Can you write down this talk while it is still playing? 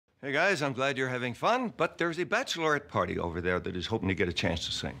Hey guys, I'm glad you're having fun, but there's a bachelorette party over there that is hoping to get a chance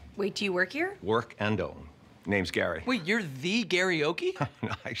to sing. Wait, do you work here? Work and own. Name's Gary. Wait, you're the karaoke?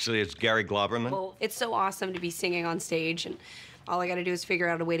 No, actually, it's Gary Globerman. Well, it's so awesome to be singing on stage, and all I gotta do is figure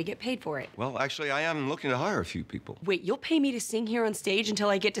out a way to get paid for it. Well, actually, I am looking to hire a few people. Wait, you'll pay me to sing here on stage until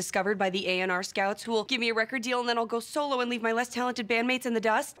I get discovered by the A&R scouts who will give me a record deal, and then I'll go solo and leave my less talented bandmates in the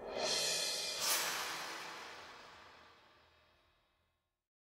dust?